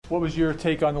What was your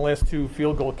take on the last 2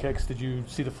 field goal kicks? Did you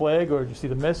see the flag or did you see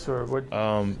the miss or what?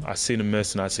 I seen the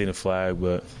miss and I seen the flag,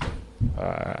 but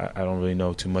I don't really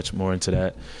know too much more into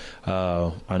that.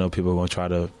 I know people are going to try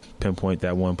to pinpoint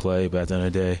that one play, but at the end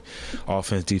of the day,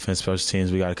 offense, defense, special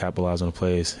teams, we got to capitalize on the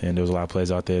plays. And there was a lot of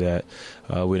plays out there that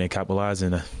we didn't capitalize,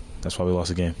 and that's why we lost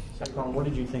the game. What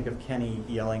did you think of Kenny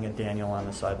yelling at Daniel on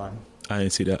the sideline? I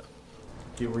didn't see that.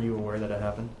 Were you aware that it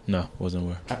happened? No, wasn't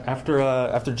aware.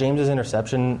 After James's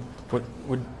interception, do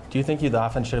you think the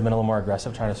offense should have been a little more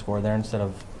aggressive trying to score there instead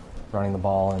of running the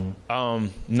ball? And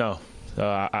No.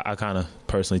 I kind of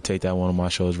personally take that one on my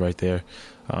shoulders right there.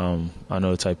 I know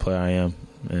the type of player I am,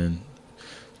 and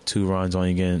 2 runs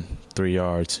only getting 3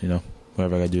 yards.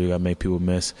 Whatever I got to do, I got to make people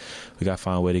miss. We got to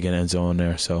find a way to get an end zone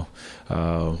there. So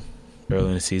early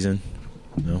in the season,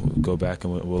 we'll go back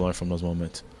and we'll learn from those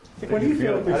moments. When do you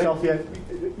feel like yourself yet?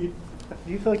 Do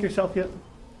you feel like yourself yet?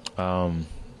 I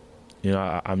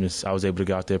was able to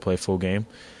get out there, play a full game.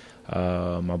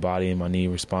 My body and my knee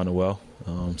responded well.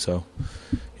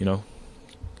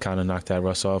 Kind of knocked that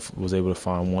rust off. Was able to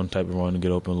find one type of run and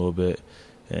get open a little bit,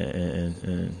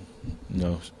 and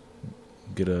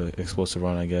get a explosive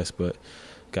run, I guess. But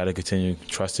got to continue,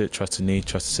 trust the knee,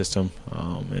 trust the system,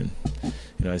 and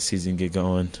as the season get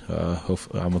going,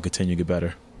 hopefully I'm gonna continue to get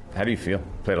better. How do you feel?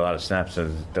 Played a lot of snaps.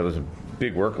 That was a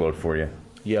big workload for you.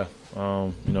 Yeah.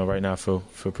 Right now I feel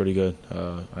pretty good.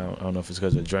 I don't know if it's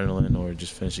because of adrenaline or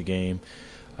just finish the game,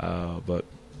 but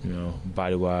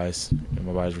body-wise,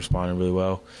 my body's responding really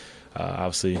well.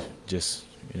 Obviously, just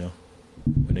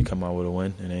when they come out with a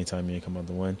win, and anytime you come out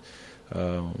with a win,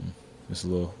 it's a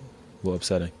little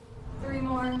upsetting. 3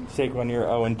 more. Saquon, you're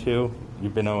 0-2.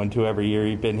 You've been 0-2 every year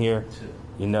you've been here.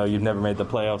 You've never made the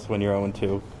playoffs when you're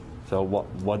 0-2. So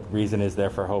what reason is there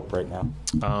for hope right now?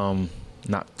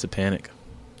 Not to panic.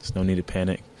 There's no need to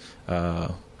panic.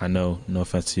 I know, no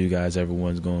offense to you guys,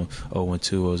 everyone's going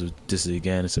 0-2. This is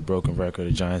again, it's a broken record.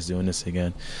 The Giants doing this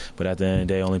again. But at the end of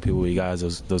the day, only people we got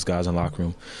is those guys in the locker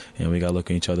room. And we got to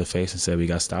look at each other's face and say we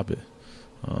got to stop it.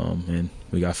 And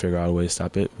we got to figure out a way to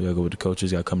stop it. We got to go with the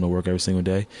coaches, got to come to work every single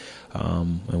day.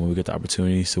 And when we get the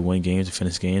opportunities to win games, to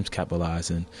finish games, capitalize.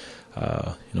 And,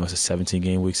 it's a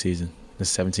 17-game week season. It's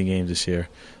 17 games this year.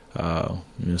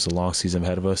 It's a long season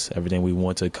ahead of us. Everything we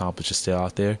want to accomplish is still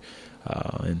out there.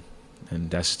 And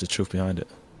that's just the truth behind it.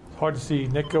 Hard to see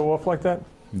Nick go off like that?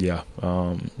 Yeah.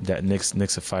 That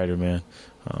Nick's a fighter, man.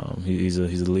 He's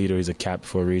a leader. He's a cap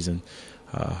for a reason.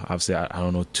 Obviously, I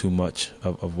don't know too much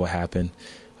of what happened,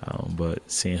 but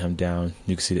seeing him down,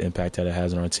 you can see the impact that it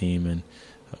has on our team, and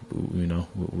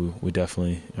we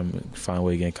definitely find a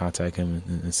way to get in contact with him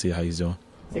and see how he's doing.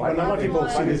 A lot of people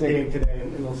see this game today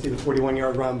and they'll see the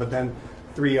 41-yard run, but then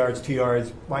 3 yards, 2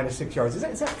 yards, minus 6 yards.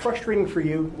 Is that frustrating for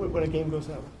you when a game goes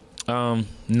that way?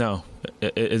 No.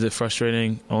 Is it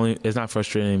frustrating? It's not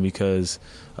frustrating because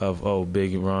of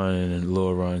big run and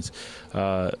little runs.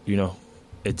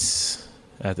 It's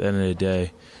at the end of the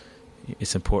day,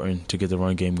 it's important to get the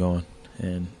run game going,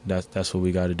 and that's what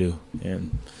we got to do.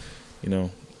 And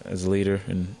as a leader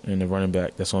and a running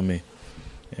back, that's on me.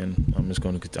 And I'm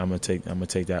gonna take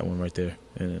that one right there,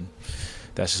 and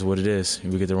that's just what it is.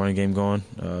 If we get the running game going,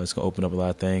 it's gonna open up a lot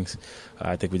of things.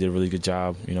 I think we did a really good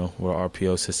job, with our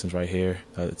RPO systems right here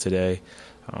today.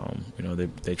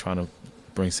 They trying to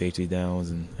bring safety downs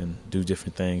and do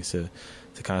different things to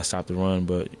kind of stop the run,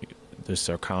 but there's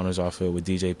our counters off it with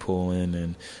DJ pulling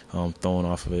and throwing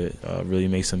off of it. Really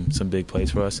made some big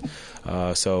plays for us.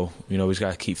 So we just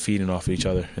got to keep feeding off of each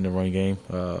other in the run game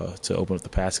to open up the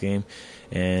pass game,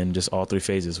 and just all 3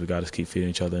 phases we got to keep feeding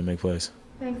each other and make plays.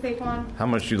 Thanks, Saquon. How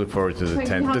much do you look forward to the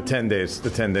 10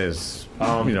 days?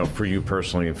 For you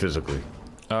personally and physically.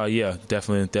 Yeah,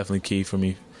 definitely key for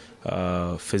me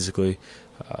physically.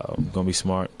 I'm going to be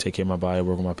smart, take care of my body,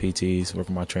 work with my PTs, work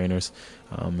with my trainers,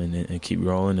 and keep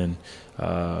rolling, and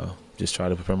just try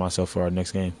to prepare myself for our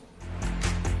next game.